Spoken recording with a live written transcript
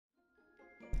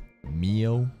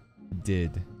Mio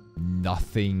did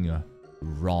nothing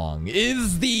wrong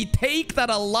is the take that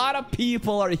a lot of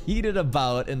people are heated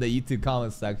about in the YouTube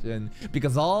comment section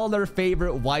because all their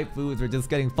favorite waifus are just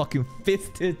getting fucking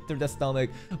fisted through the stomach.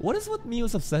 What is with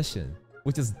Mio's obsession?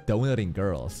 Which is donuting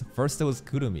girls. First it was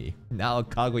Kurumi, now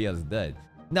Kaguya's dead.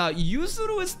 Now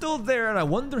Yuzuru is still there, and I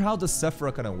wonder how the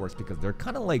Sephora kind of works because they're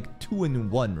kind of like 2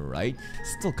 in 1, right?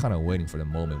 Still kind of waiting for the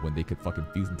moment when they could fucking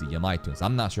fuse into Yamaitoons.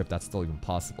 I'm not sure if that's still even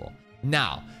possible.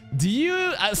 Now, do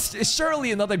you...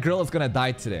 surely another girl is gonna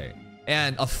die today.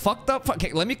 And a fucked up...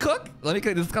 Okay, let me cook. This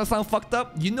is gonna sound fucked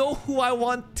up. You know who I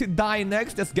want to die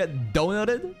next? Just get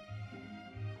donuted?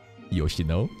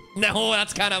 Yoshino? No,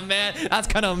 that's kind of man. That's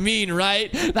kind of mean,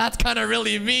 right? That's kind of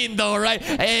really mean, though, right?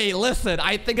 Hey, listen,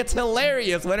 I think it's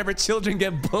hilarious whenever children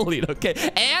get bullied, okay?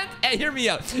 And hear me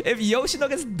out. If Yoshino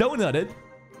gets donuted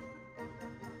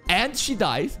and she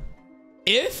dies,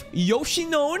 if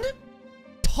Yoshino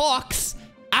talks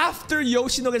after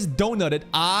Yoshino gets donuted,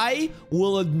 I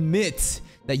will admit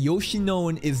that Yoshino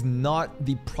is not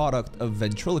the product of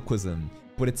ventriloquism,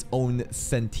 but its own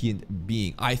sentient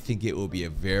being. I think it will be a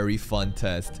very fun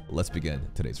test. Let's begin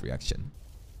today's reaction.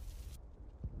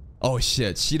 Oh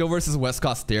shit, Shido versus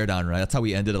Westcott stare down, right? That's how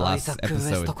we ended the last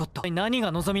episode.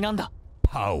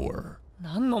 Power.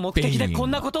 Bane.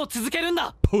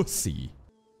 Pussy.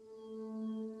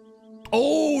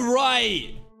 Oh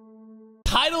right!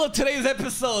 Title of today's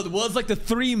episode was like the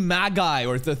 3 Magi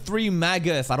or the 3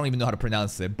 Magus. I don't even know how to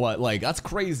pronounce it, but like that's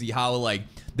crazy how like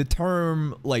the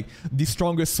term like the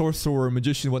strongest sorcerer,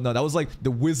 magician, whatnot, that was like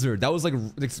the wizard. That was like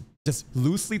just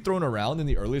loosely thrown around in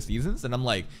the early seasons, and I'm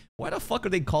like, why the fuck are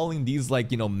they calling these like,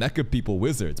 you know, mecha people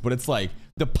wizards? But it's like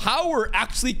the power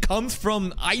actually comes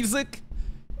from Isaac,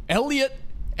 Elliot,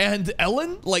 and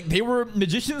Ellen. Like they were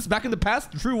magicians back in the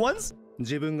past, the true ones.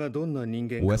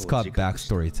 Westcott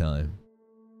backstory time.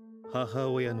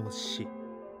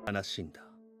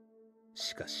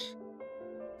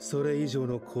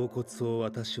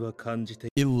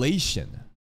 Elation.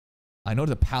 I know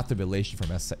the path of elation from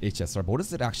HSR, but what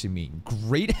does it actually mean?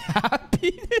 Great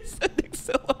happiness and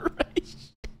acceleration.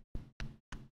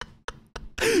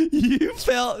 You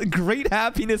felt great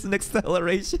happiness and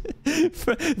acceleration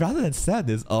rather than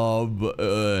sadness.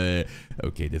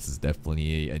 Okay, this is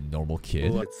definitely a normal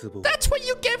kid. That's what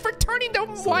you get for turning the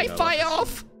Wi-Fi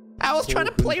off. I was trying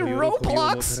to play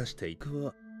Roblox.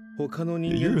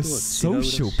 You're a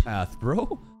sociopath,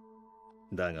 bro.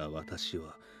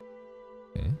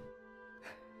 Okay.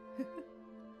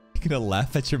 You're gonna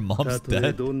laugh at your mom's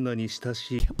death?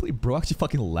 Can't believe bro actually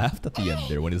fucking laughed at the end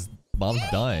there when his mom's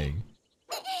dying.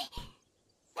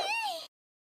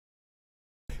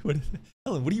 What is it?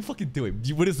 Ellen, what are you fucking doing?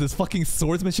 What is this, fucking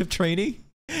swordsmanship training?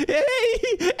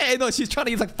 Hey, no, she's trying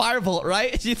to use like firebolt,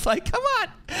 right? She's like, come on,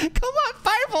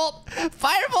 firebolt,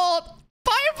 firebolt,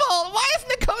 firebolt. Why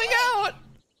isn't it coming out?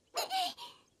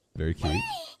 Very cute.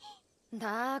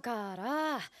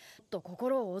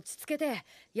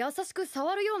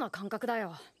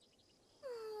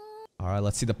 All right,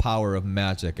 let's see the power of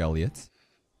magic, Elliot.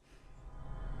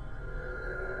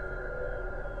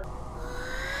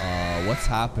 What's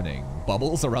happening?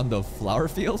 Bubbles around the flower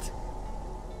field?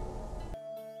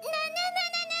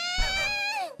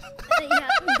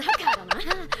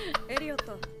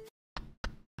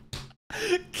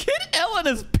 Kid Ellen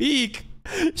is peak.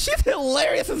 She's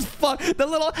hilarious as fuck. The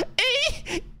little Give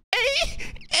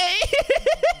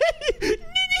me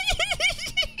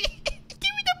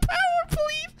the power,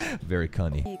 please. Very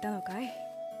cunny.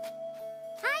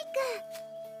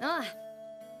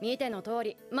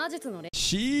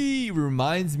 She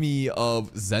reminds me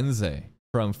of Zenze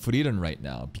from Frieren right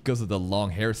now because of the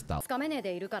long hairstyle.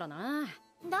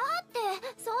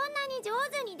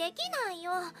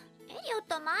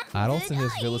 I don't think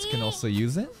this village can also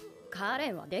use it.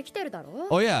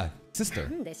 Oh yeah,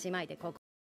 sister.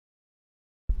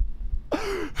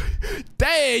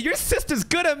 Dang, your sister's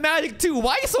good at magic too.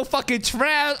 Why are you so fucking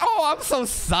trash? Oh, I'm so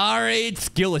sorry.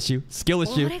 Skill issue. Skill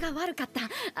issue.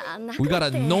 We got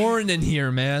a Norn in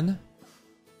here, man.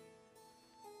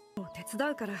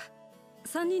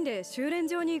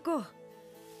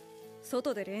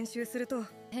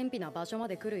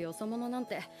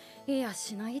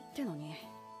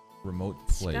 Remote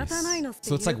place.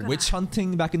 So it's like witch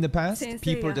hunting back in the past?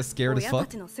 People are just scared as fuck?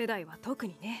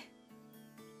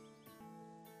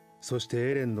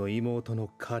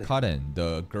 Karen,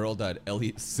 the girl that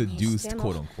Elliot seduced,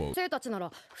 quote unquote.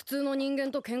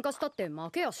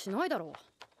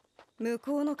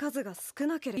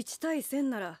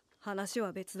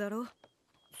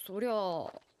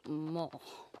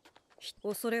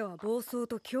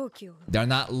 They're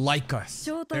not like us.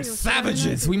 They're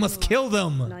savages. We must kill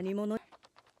them.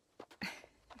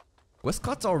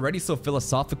 Westcott's already so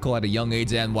philosophical at a young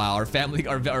age, and wow, our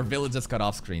village just got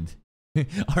off screen.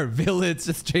 Our village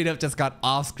just straight up just got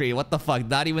off screen. What the fuck?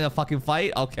 Not even a fucking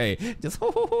fight? Okay, just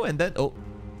and then oh.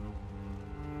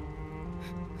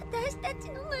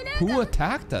 Who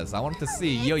attacked us? I wanted to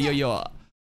see. Yo.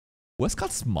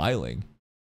 Westcott's smiling.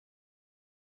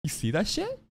 You see that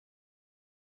shit?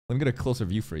 Let me get a closer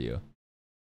view for you.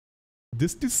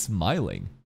 This dude's smiling.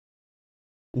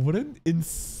 What an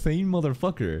insane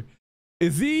motherfucker.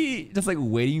 Is he just like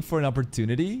waiting for an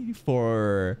opportunity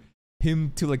for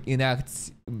him to like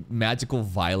enact magical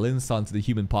violence onto the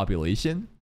human population?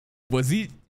 Was he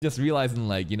just realizing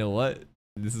like, you know what?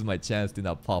 This is my chance to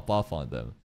not pop off on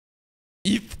them.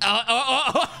 That'd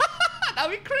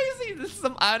be crazy. This is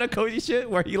some Ana Koji shit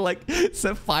where he like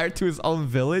set fire to his own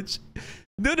village.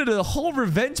 No, the whole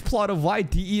revenge plot of why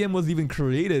DEM was even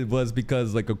created was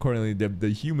because, like, accordingly, the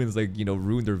humans, like, you know,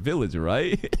 ruined their village,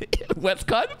 right?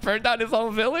 Westcott burned down his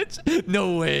own village?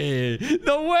 No way.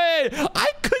 No way.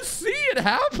 I could see it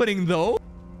happening, though.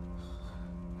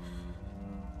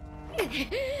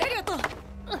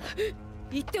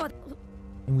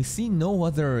 And we see no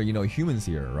other, you know, humans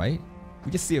here, right?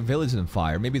 We just see a village on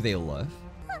fire. Maybe they left.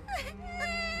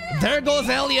 There goes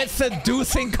Elliot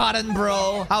seducing Cotton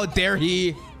Bro. How dare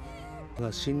he?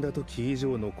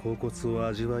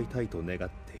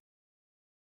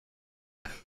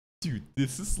 Dude,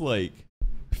 this is like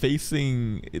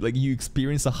facing, like you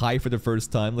experience a high for the first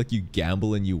time, like you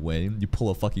gamble and you win. You pull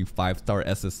a fucking 5-star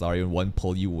SSR in one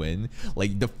pull, you win.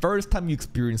 Like the first time you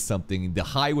experience something, the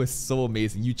high was so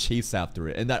amazing, you chase after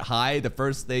it. And that high, the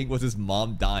first thing was his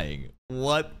mom dying.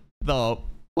 What the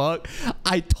fuck?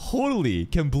 I totally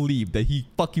can believe that he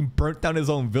fucking burnt down his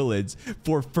own village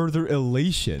for further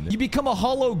elation. You become a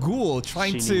hollow ghoul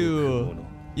trying to,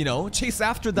 you know, chase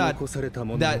after that,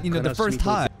 you know, the first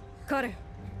high.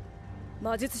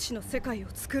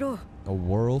 A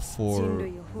world for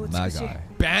Magi.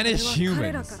 Banish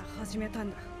humans.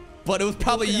 But it was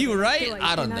probably you, right?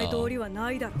 I don't know.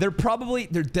 There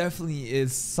definitely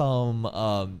is some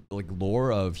like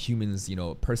lore of humans, you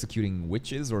know, persecuting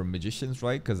witches or magicians,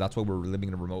 right? Because that's why we're living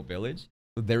in a remote village.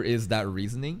 So there is that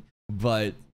reasoning.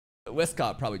 But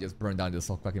Westcott probably just burned down this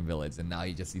whole fucking village, and now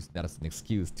he just uses that as an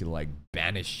excuse to like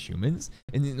banish humans.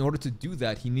 And in order to do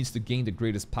that, he needs to gain the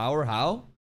greatest power. How?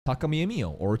 Takami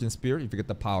Emio, origin spirit. If you get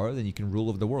the power, then you can rule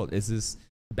over the world. Is this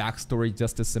backstory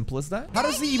just as simple as that? How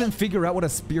does he even figure out what a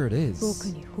spirit is?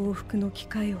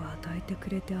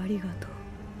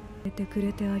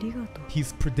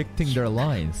 He's predicting their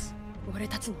lines.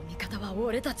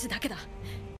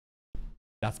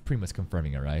 That's pretty much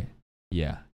confirming it, right?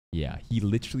 Yeah. He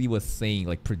literally was saying,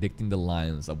 like, predicting the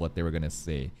lines of what they were gonna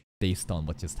say based on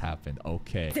what just happened.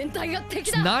 Okay.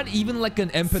 It's not even like an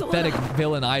empathetic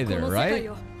villain either, right?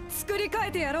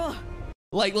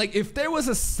 Like if there was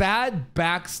a sad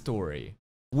backstory,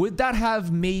 would that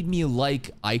have made me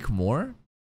like Ike more?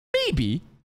 Maybe.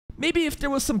 Maybe if there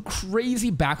was some crazy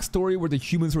backstory where the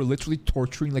humans were literally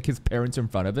torturing like his parents in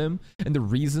front of him, and the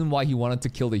reason why he wanted to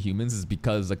kill the humans is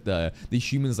because like the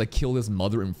humans like killed his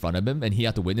mother in front of him and he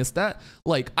had to witness that.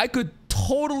 Like I could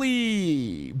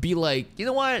totally be like, you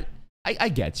know what? I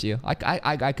get you.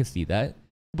 I could see that.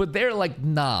 But they're like,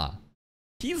 nah.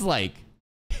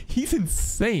 He's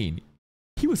insane.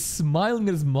 He was smiling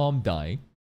at his mom dying.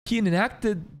 He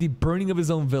enacted the burning of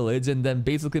his own village and then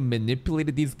basically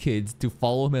manipulated these kids to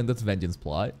follow him in this vengeance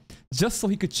plot just so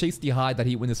he could chase the high that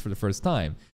he witnessed for the first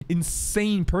time.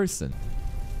 Insane person.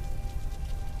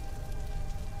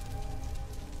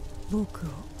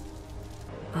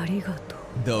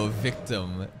 The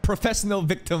victim. Professional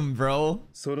victim, bro.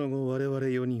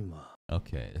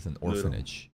 Okay, it's an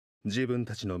orphanage.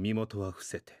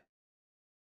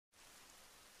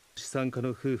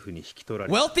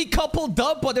 Wealthy couple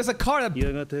dubbed, but there's a car that...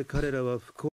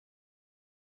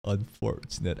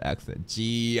 Unfortunate accident.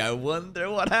 Gee, I wonder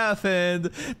what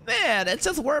happened. Man, it's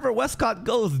just wherever Westcott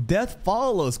goes, death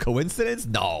follows. Coincidence?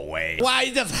 No way. Why,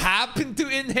 he just happened to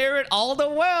inherit all the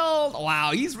wealth?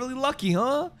 Wow, he's really lucky,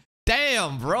 huh?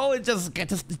 Damn, bro, it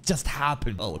just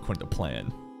happened. Oh, according to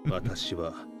plan.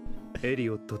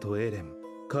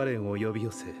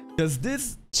 Does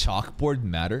this chalkboard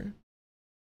matter?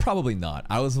 Probably not.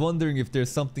 I was wondering if there's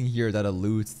something here that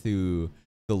alludes to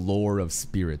the lore of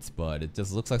spirits, but it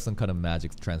just looks like some kind of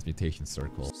magic transmutation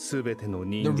circle.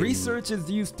 The research is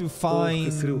used to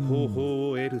find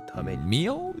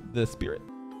Mio, the spirit.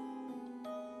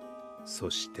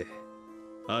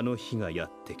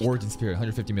 Origin spirit,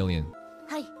 150 million.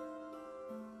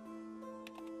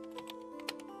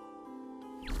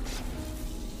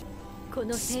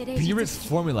 Spirit's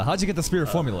formula. How'd you get the spirit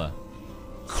formula?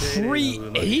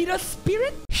 Create a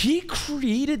spirit? He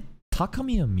created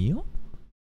Takamiya Mio?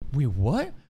 Wait,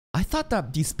 what? I thought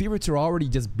that these spirits are already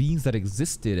just beings that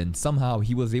existed and somehow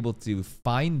he was able to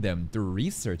find them through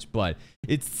research, but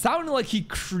it sounded like he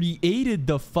created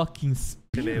the fucking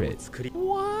spirit.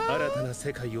 What?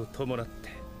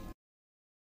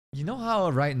 You know how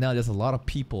right now there's a lot of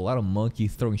people, a lot of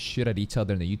monkeys throwing shit at each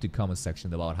other in the YouTube comment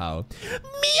section about how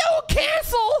Mio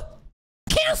cancel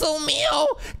Mio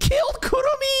killed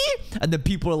Kurumi, and then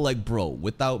people are like, bro,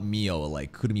 without Mio,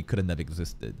 like Kurumi couldn't have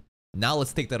existed. Now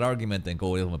let's take that argument and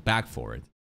go back for it.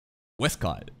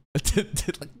 Westcott.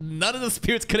 Like, none of the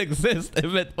spirits could exist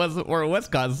if it wasn't for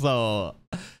Westcott, so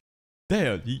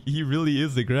damn, he really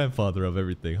is the grandfather of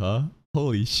everything, huh?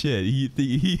 Holy shit, he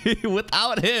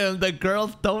without him, the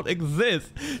girls don't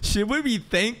exist. Should we be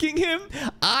thanking him?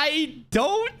 I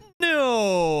don't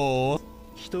know.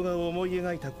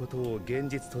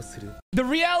 The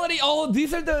reality, oh,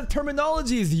 these are the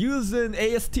terminologies used in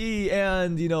AST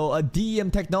and, you know, a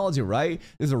DEM technology, right?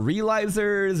 There's a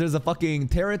realizers, there's a fucking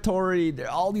territory, there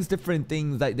are all these different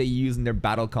things that they use in their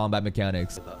battle combat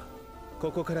mechanics.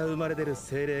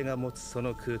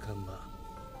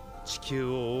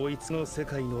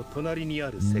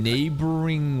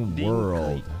 Neighboring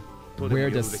world where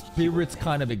the spirits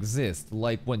kind of exist.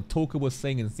 Like when Toka was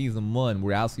saying in season 1,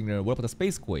 we're asking her, what about the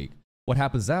space quake? What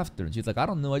happens after? And she's like, I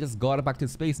don't know, I just got back to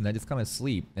space and I just kind of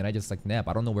sleep and I just like nap.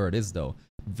 I don't know where it is though.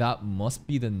 That must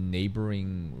be the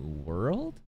neighboring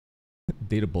world?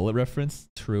 Data bullet reference?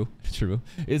 True.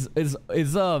 Is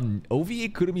OVA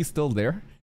Kurumi still there?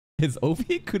 Is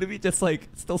OVA Kurumi just like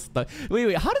still stuck?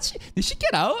 Wait, how did she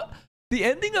get out? The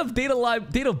ending of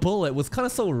Data Bullet was kind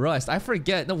of so rushed. I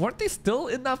forget. No, weren't they still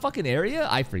in that fucking area?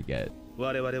 I forget.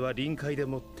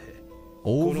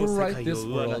 Overwrite this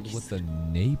world with the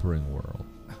neighboring world.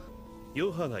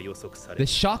 The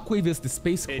shockwave is the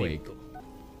space quake.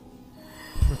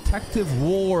 Protective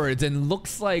wards and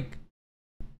looks like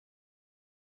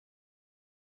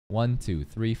 1, 2,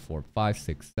 3, 4, 5,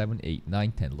 6, 7, 8,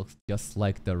 9, 10. Looks just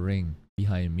like the ring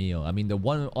behind Mio. I mean, the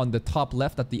one on the top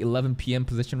left at the 11 p.m.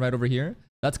 position right over here,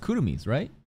 that's Kurumi's,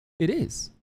 right? It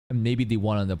is. And maybe the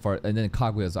one on the far, and then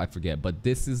Kaguya's, I forget. But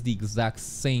this is the exact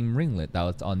same ringlet that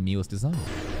was on Mio's design.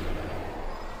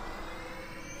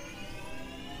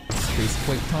 Space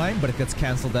quake time, but it gets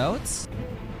cancelled out.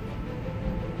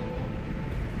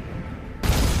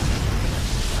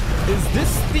 Is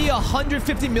this the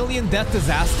 150 million death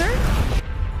disaster?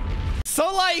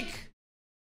 So like,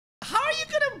 how are you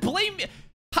gonna blame me?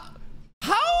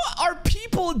 How are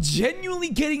people genuinely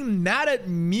getting mad at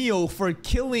Mio for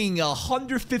killing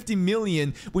 150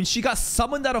 million when she got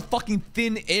summoned out of fucking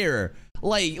thin air?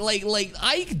 Like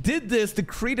I did this to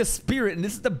create a spirit and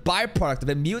this is the byproduct of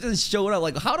it. Mio just showed up.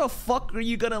 Like, how the fuck are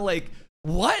you gonna like,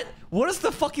 what? What is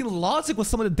the fucking logic with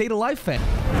some of the Data Live fans?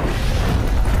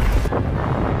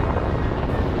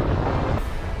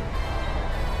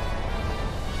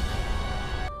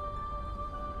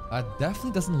 That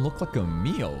definitely doesn't look like a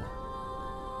Mio.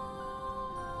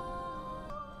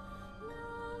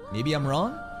 Maybe I'm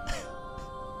wrong?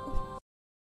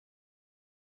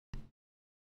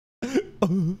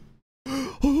 Oh,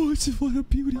 it's what a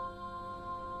beauty.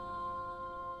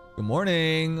 Good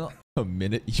morning. A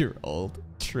minute-year-old.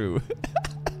 True.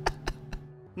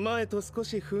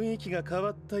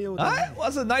 That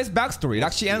was a nice backstory. It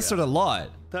actually answered a lot.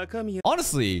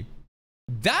 Honestly,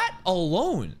 that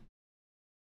alone,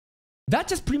 that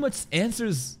just pretty much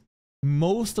answers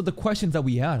most of the questions that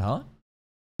we had, huh?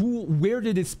 Where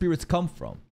did his spirits come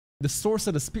from? The source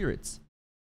of the spirits.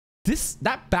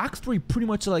 That backstory pretty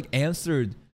much like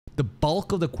answered the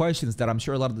bulk of the questions that I'm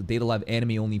sure a lot of the Data Live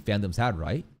anime only fandoms had,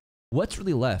 right? What's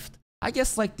really left? I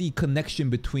guess like the connection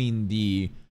between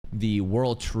the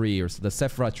world tree or the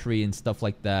Sephiroth tree and stuff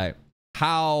like that.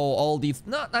 How all these,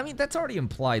 no, I mean, that's already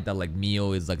implied that like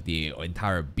Mio is like the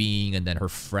entire being and then her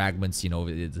fragments, you know,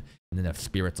 and then the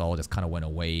spirits all just kind of went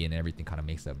away and everything kind of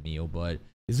makes up Mio. But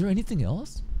is there anything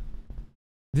else?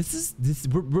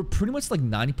 We're pretty much like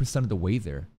 90% of the way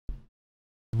there.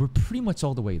 We're pretty much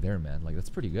all the way there, man. Like, that's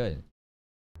pretty good.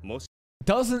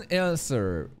 Doesn't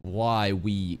answer why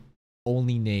we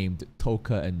only named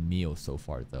Toka and Mio so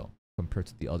far, though, compared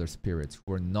to the other spirits who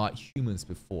were not humans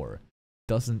before.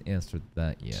 Doesn't answer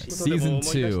that yet. Season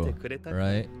 2,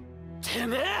 right?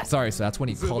 Sorry, so that's when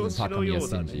he called him Takamiya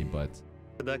Shinji, but...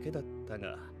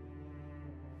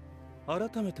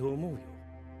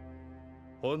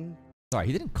 Sorry,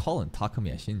 he didn't call him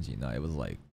Takamiya Shinji. No, it was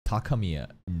like Takamiya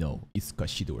no Isuka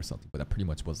Shido or something, but that pretty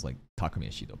much was like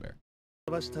Takamiya Shido Bear.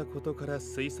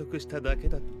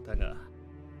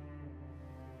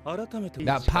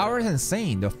 That power is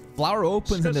insane. The flower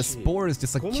opens and the spores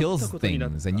just like kills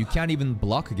things, and you can't even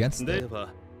block against it.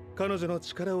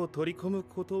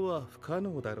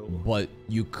 But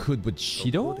you could with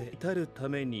Shido?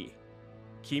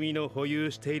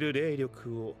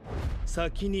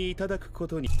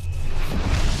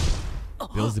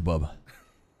 Beelzebub.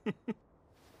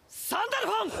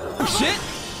 Oh shit!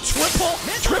 Triple!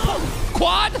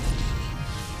 Quad!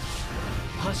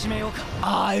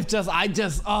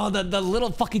 The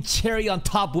little fucking cherry on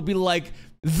top would be like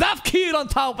Zap Kid on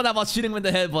top of that while shooting him in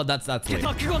the head, but that's lame.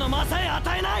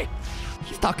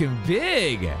 He's talking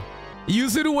big.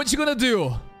 Yuzuru, what you gonna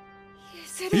do?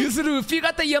 Yuzuru, if you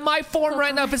got the Yamai form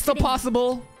right now, if it's still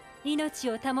possible. It's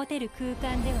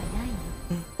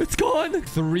gone.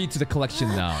 3 to the collection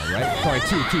now, right? Sorry,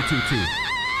 2.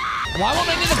 Why won't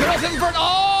I need the girls invert?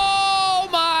 Oh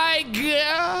my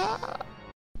god!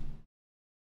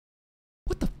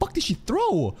 What the fuck did she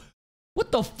throw?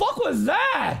 What the fuck was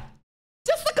that?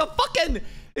 Just like a fucking...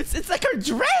 It's like her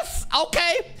dress.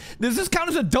 Okay. Does this count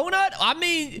as a donut? I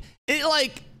mean, it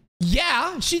like...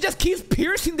 Yeah, she just keeps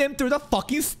piercing them through the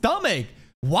fucking stomach.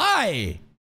 Why?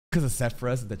 Because of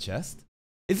Sephiroth in the chest?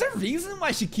 Is there a reason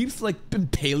why she keeps like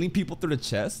impaling people through the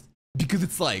chest? Because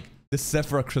it's like the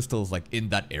Sephiroth crystal is like in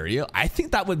that area? I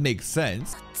think that would make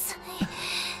sense.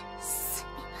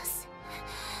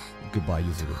 Goodbye,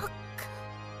 Yuzuru.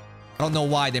 I don't know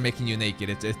why they're making you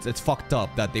naked. It's fucked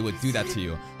up that they would do that to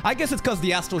you. I guess it's because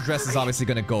the astral dress is obviously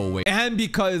gonna go away. And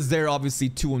because they're obviously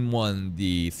 2 in 1,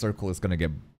 the circle is gonna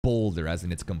get bolder as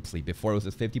in it's complete. Before it was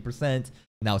just 50%,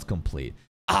 now it's complete.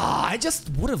 I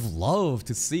just would have loved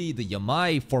to see the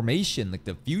Yamai formation, like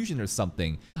the fusion or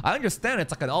something. I understand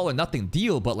it's like an all or nothing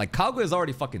deal, but like Kaguya is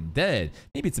already fucking dead.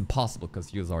 Maybe it's impossible because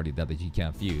he was already dead that he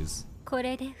can't fuse.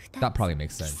 That probably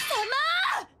makes sense.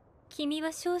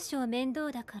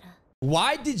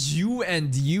 Why did you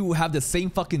and you have the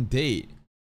same fucking date?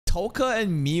 Toka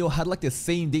and Mio had like the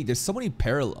same date. There's so many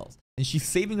parallels. And she's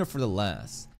saving her for the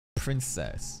last.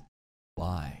 Princess.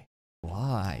 Why?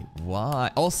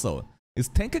 Also, is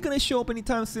Tenka gonna show up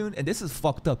anytime soon? And this is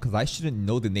fucked up because I shouldn't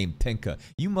know the name Tenka.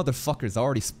 You motherfuckers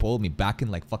already spoiled me back in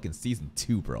like fucking season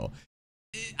 2, bro.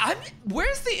 I mean,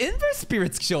 where's the inverse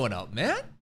spirits showing up, man?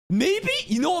 Maybe?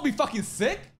 You know what'll be fucking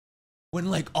sick? When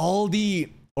like all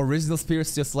the original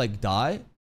spirits just like die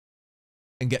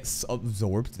and get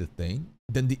absorbed to the thing,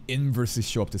 then the inverses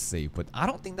show up to save. But I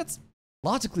don't think that's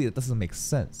logically, that doesn't make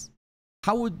sense.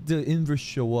 How would the inverse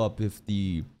show up if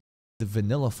the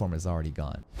vanilla form is already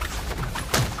gone?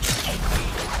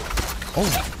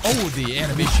 Oh, the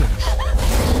animation.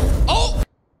 Oh!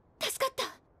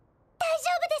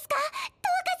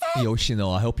 Yoshino,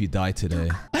 I hope you die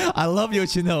today. I love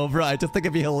Yoshino, bro. I just think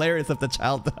it'd be hilarious if the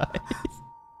child dies.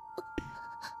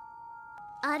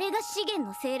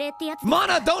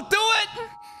 Mana, don't do it!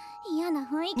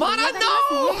 Mana,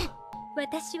 no!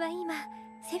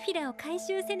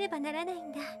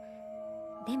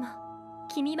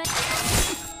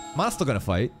 Mana's still gonna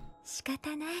fight.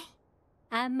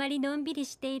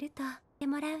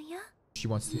 She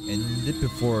wants to end it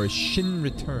before Shin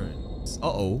returns.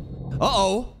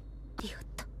 Uh-oh.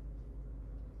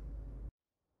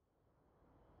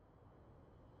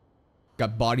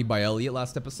 Got bodied by Elliot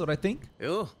last episode, I think.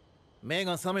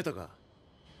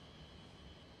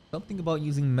 Something about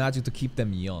using magic to keep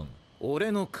them young.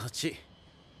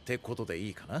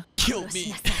 Kill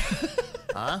me.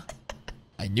 Huh?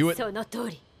 I knew it.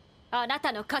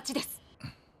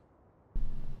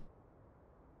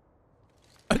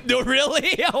 No,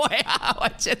 really?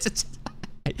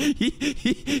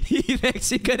 He thinks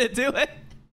she couldn't do it?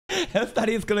 I thought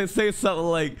he was gonna say something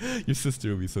like, your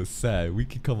sister will be so sad. We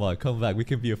can come back. We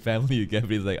can be a family again.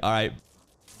 But he's like, all right.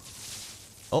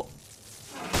 Oh,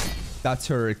 that's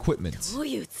her equipment.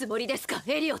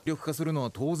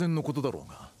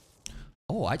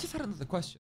 Oh, I just had another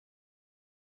question.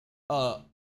 So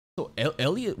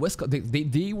Elliot, Westcott,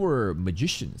 they were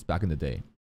magicians back in the day.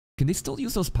 Can they still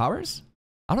use those powers?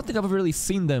 I don't think I've ever really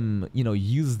seen them, you know,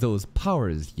 use those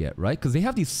powers yet, right? Because they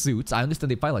have these suits. I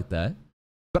understand they fight like that.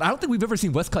 But I don't think we've ever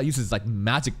seen Westcott use his, like,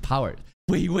 magic power.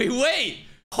 Wait.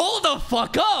 Hold the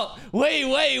fuck up.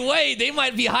 Wait. They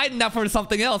might be hiding that for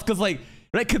something else. Because, like,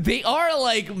 right? Because they are,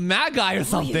 like, Magi or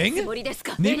something. Maybe there's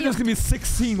going to be a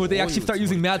 16 where they actually start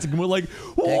using magic. And we're like,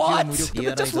 what?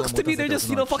 It just looks to me they're just,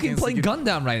 you know, fucking playing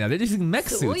Gundam right now. They're just using mech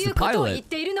suits to pilot.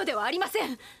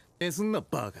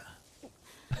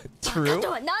 True.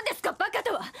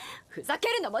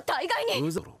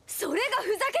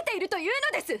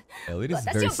 Elliot is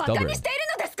very stubborn.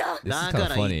 This is kind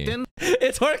of funny.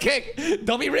 It's working!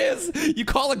 Dummy Riz! You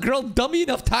call a girl dummy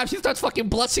enough times, she starts fucking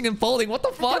blushing and folding. What the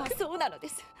fuck?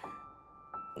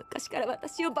 昔から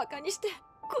私をバカにして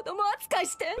子供扱い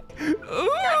してなぜ私を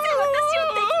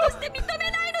敵として認め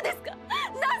ないのですか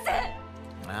なぜ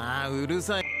ああうる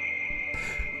さい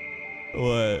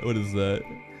What is that?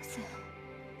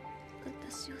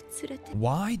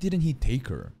 Why didn't he take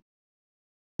her?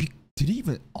 Did he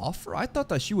even offer? I thought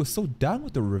that she was so down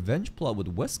with the revenge plot with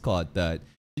Westcott that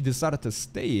she decided to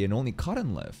stay and only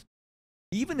Cotton left.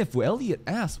 Even if Elliot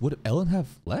asked, would Ellen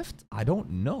have left? I don't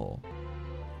know.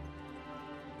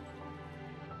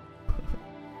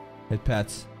 Head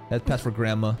pats. Head pats for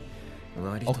grandma.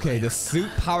 Okay, the suit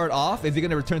powered off. Is he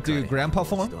gonna return to grandpa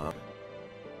form?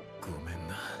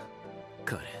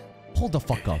 Hold the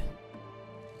fuck up.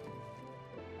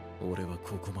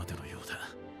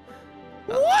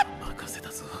 What?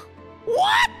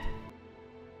 What?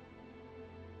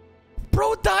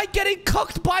 Bro died getting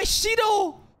cooked by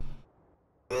Shido!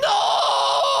 No!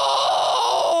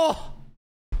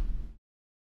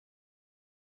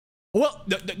 Well,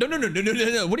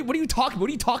 no. What are you talking about? What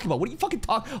are you talking about? What are you fucking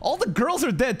talking? All the girls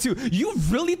are dead too. You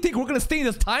really think we're gonna stay in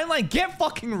this timeline? Get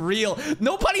fucking real.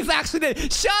 Nobody's actually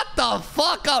dead. Shut the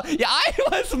fuck up. Yeah, I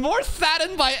was more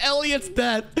saddened by Elliot's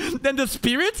death than the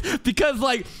spirits because,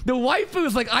 like, the waifu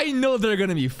is like, I know they're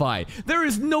gonna be fine. There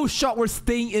is no shot we're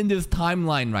staying in this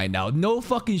timeline right now. No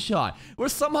fucking shot. We're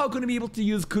somehow gonna be able to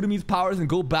use Kurumi's powers and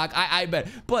go back. I bet.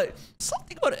 But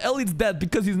something about Elliot's death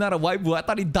because he's not a waifu. I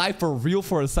thought he died for real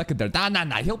for a second.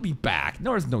 Nah, he'll be back.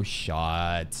 There's no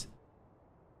shot.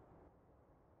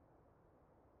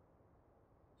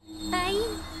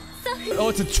 Oh,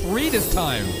 it's a tree this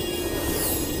time.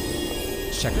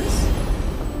 Checkers?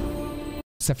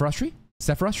 Sephiroth tree?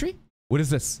 Sephiroth tree? What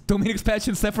is this? Domain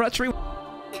expansion Sephiroth tree?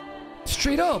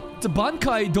 Straight up, it's a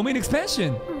Bankai domain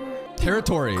expansion.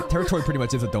 Territory pretty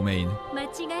much is a domain.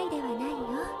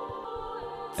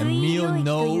 Emil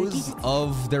knows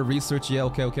of their research. Yeah,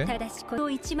 okay.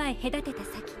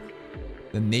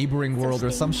 The neighboring world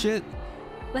or some shit.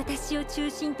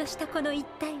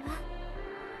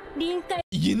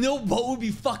 You know what would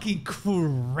be fucking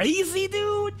crazy,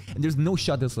 dude? And there's no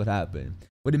shot this would happen.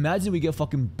 But imagine we get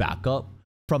fucking backup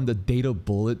from the Data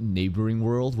Bullet neighboring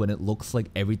world when it looks like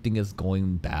everything is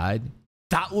going bad.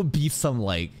 That would be some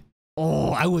like,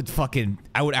 oh, I would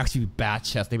actually be bat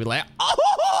chest. They'd be like, oh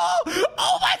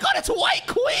my god, it's White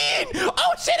Queen!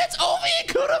 Oh shit, it's Omi and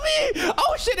Kurumi!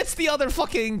 Oh shit, it's the other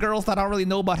fucking girls that I don't really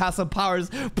know about have some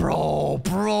powers. Bro,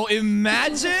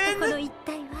 imagine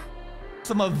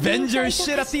some Avengers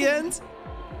shit at the end.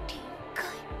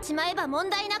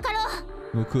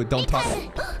 Muku, don't talk. No,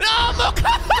 Muku!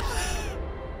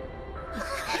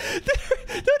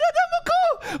 No,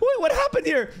 Muku! Wait, what happened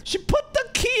here? She put the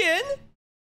key in,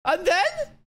 and then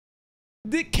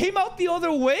it came out the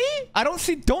other way? I don't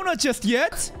see Donut just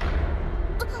yet.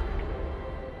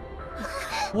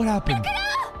 What happened?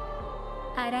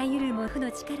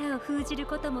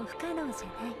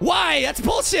 Why? That's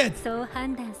bullshit!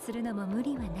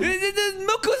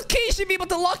 Muku's key should be able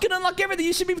to lock and unlock everything.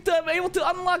 You should be able to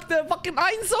unlock the fucking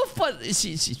Ein Self, but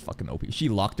she's fucking OP. She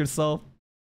locked herself.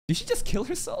 Did she just kill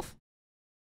herself?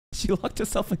 She locked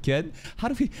herself again? How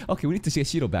do we... Okay, we need to get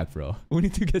Shido back, bro. We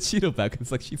need to get Shido back. It's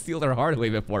like she sealed her heart away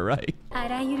before, right?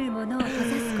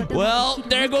 Well,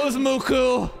 there goes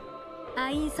Muku.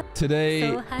 Today,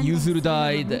 Yuzuru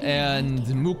died, and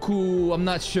Muku, I'm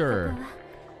not sure.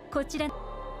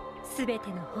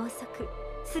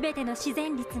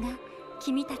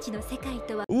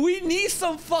 We need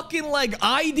some fucking like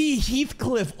ID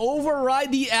Heathcliff.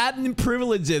 Override the admin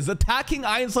privileges. Attacking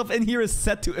Einself in here is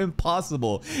set to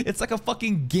impossible. It's like a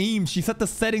fucking game. She set the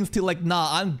settings to like,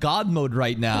 nah, I'm God mode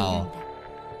right now.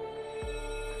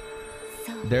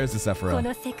 There's the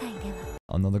Sephiroth.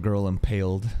 Another girl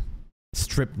impaled,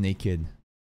 stripped naked,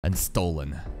 and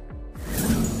stolen.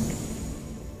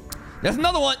 There's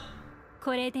another one!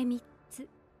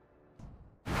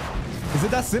 Is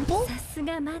it that simple?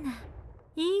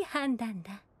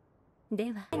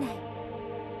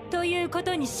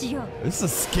 This is a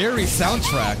scary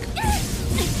soundtrack.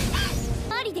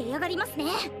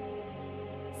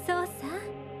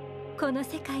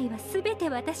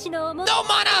 No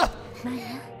mana!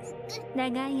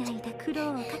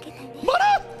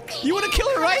 Mana! You wanna kill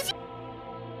her, right?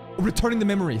 Returning the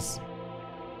memories.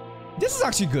 This is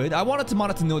actually good. I wanted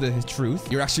Mana to know the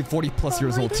truth. You're actually 40 plus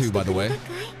years old too, by the way.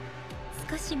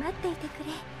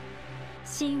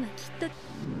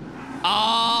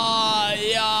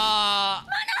 Yeah.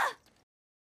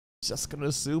 just gonna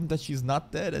assume that she's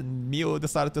not dead, and Mio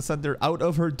decided to send her out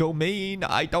of her domain.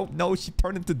 I don't know. She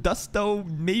turned into dust though.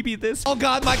 Maybe this. Oh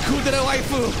god, my kudere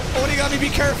waifu. Origami, be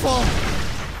careful.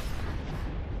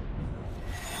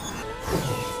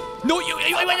 No, you.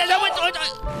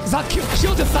 Zakyo,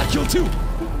 shield is Zakyo too.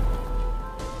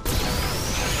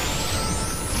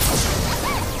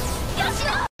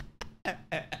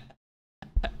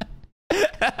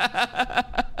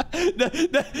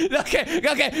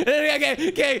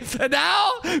 Okay.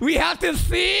 Now we have to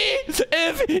see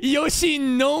if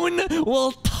Yoshino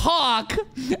will talk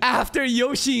after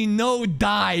Yoshino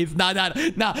dies.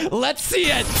 Nah. Let's see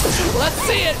it.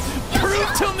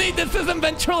 Prove to me this isn't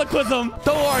ventriloquism.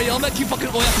 Don't worry, I'll make you fucking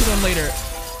oyaku them later.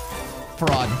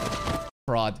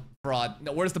 Fraud.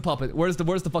 No, where's the puppet? Where's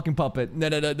the fucking puppet? No.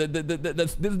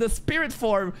 The spirit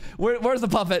form. Where's the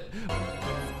puppet?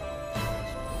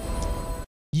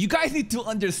 You guys need to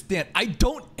understand, I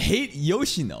don't hate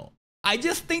Yoshino. I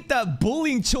just think that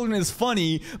bullying children is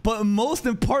funny, but most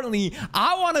importantly,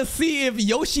 I want to see if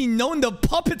Yoshino, the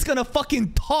puppet's gonna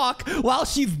fucking talk while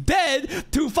she's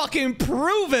dead to fucking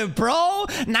prove it, bro.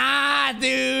 Nah,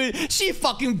 dude. She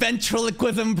fucking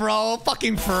ventriloquism, bro.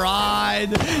 Fucking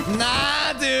fraud.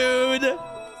 Nah, dude.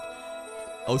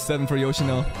 07 for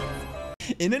Yoshino.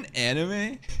 In an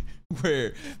anime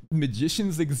where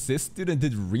magicians existed and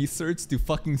did research to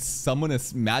fucking summon a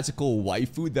magical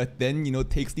waifu that then, you know,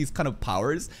 takes these kind of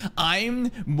powers,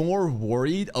 I'm more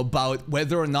worried about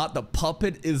whether or not the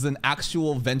puppet is an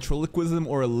actual ventriloquism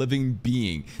or a living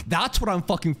being. That's what I'm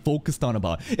fucking focused on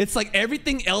about. It's like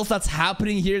everything else that's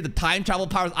happening here, the time travel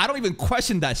powers, I don't even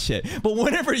question that shit. But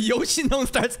whenever Yoshino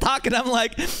starts talking, I'm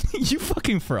like, you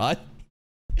fucking fraud.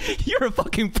 You're a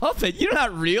fucking puppet. You're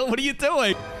not real. What are you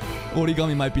doing?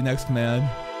 Origami might be next, man.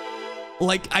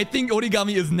 Like, I think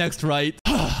Origami is next, right?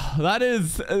 That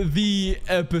is the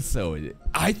episode.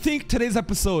 I think today's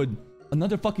episode,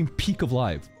 another fucking peak of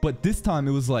live. But this time,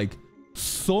 it was like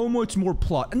so much more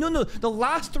plot. No. The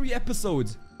last 3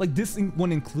 episodes, like this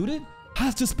one included,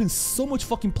 has just been so much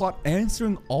fucking plot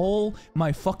answering all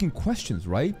my fucking questions,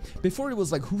 right? Before it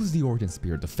was like, who's the origin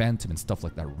spirit, the phantom and stuff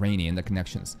like that, Rainy and the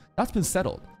connections. That's been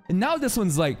settled. And now this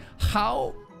one's like,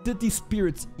 how did these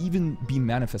spirits even be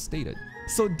manifested?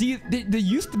 So they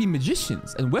used to be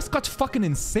magicians, and Westcott's fucking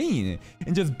insane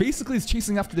and just basically is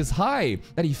chasing after this high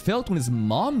that he felt when his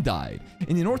mom died.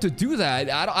 And in order to do that,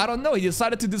 I don't know, he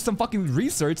decided to do some fucking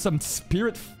research, some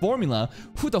spirit formula.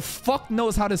 Who the fuck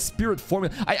knows how to spirit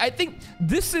formula? I think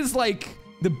this is like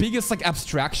the biggest like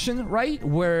abstraction, right?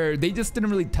 Where they just didn't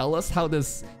really tell us how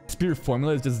this spirit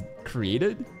formula is just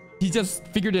created. He just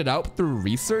figured it out through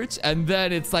research, and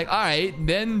then it's like, all right,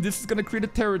 then this is gonna create a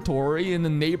territory in the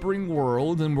neighboring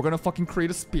world, and we're gonna fucking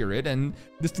create a spirit, and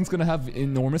this thing's gonna have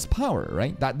enormous power,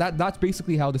 right? That's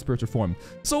basically how the spirits are formed.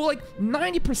 So like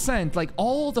 90%, like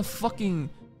all the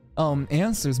fucking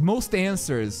answers, most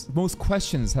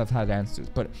questions have had answers,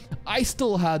 but I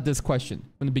still had this question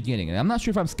from the beginning, and I'm not sure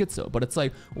if I'm schizo, but it's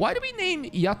like, why do we name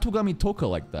Yatogami Toka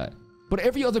like that? But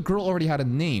every other girl already had a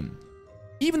name.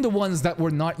 Even the ones that were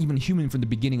not even human from the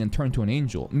beginning and turned to an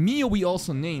angel. Mio we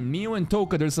also named. Mio and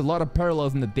Toka, there's a lot of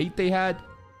parallels in the date they had.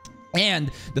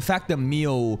 And the fact that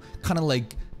Mio kind of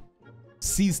like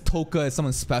sees Toka as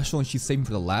someone special and she's saving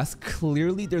for the last.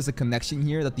 Clearly there's a connection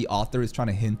here that the author is trying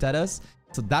to hint at us.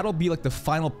 So that'll be like the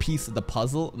final piece of the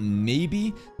puzzle.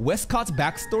 Maybe. Westcott's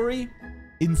backstory,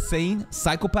 insane,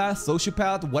 psychopath,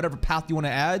 sociopath, whatever path you want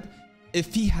to add.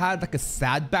 If he had like a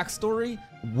sad backstory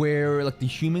where like the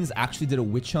humans actually did a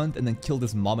witch hunt and then killed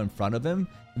his mom in front of him,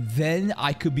 then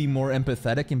I could be more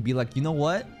empathetic and be like, you know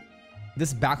what?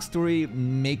 This backstory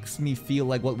makes me feel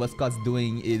like what Westcott's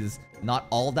doing is not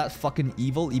all that fucking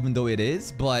evil, even though it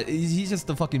is, but he's just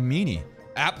a fucking meanie.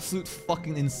 Absolute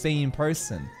fucking insane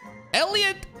person.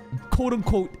 Elliot, quote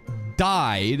unquote,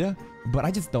 died, but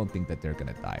I just don't think that they're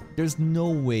gonna die. There's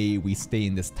no way we stay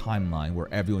in this timeline where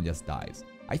everyone just dies.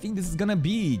 I think this is gonna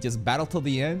be just battle till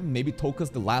the end. Maybe Toka's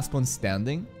the last one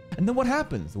standing. And then what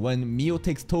happens when Mio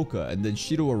takes Toka and then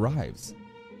Shiro arrives?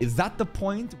 Is that the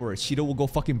point where Shiro will go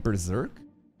fucking berserk?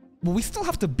 But we still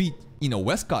have to beat, you know,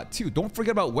 Westcott too. Don't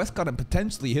forget about Westcott and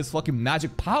potentially his fucking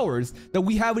magic powers that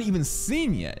we haven't even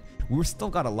seen yet. We've still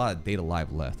got a lot of Data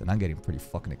Live left, and I'm getting pretty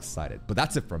fucking excited. But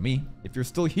that's it from me. If you're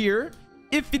still here,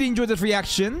 if you did enjoy this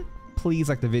reaction, please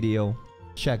like the video.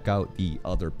 Check out the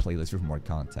other playlists for more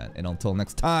content. And until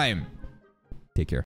next time, take care.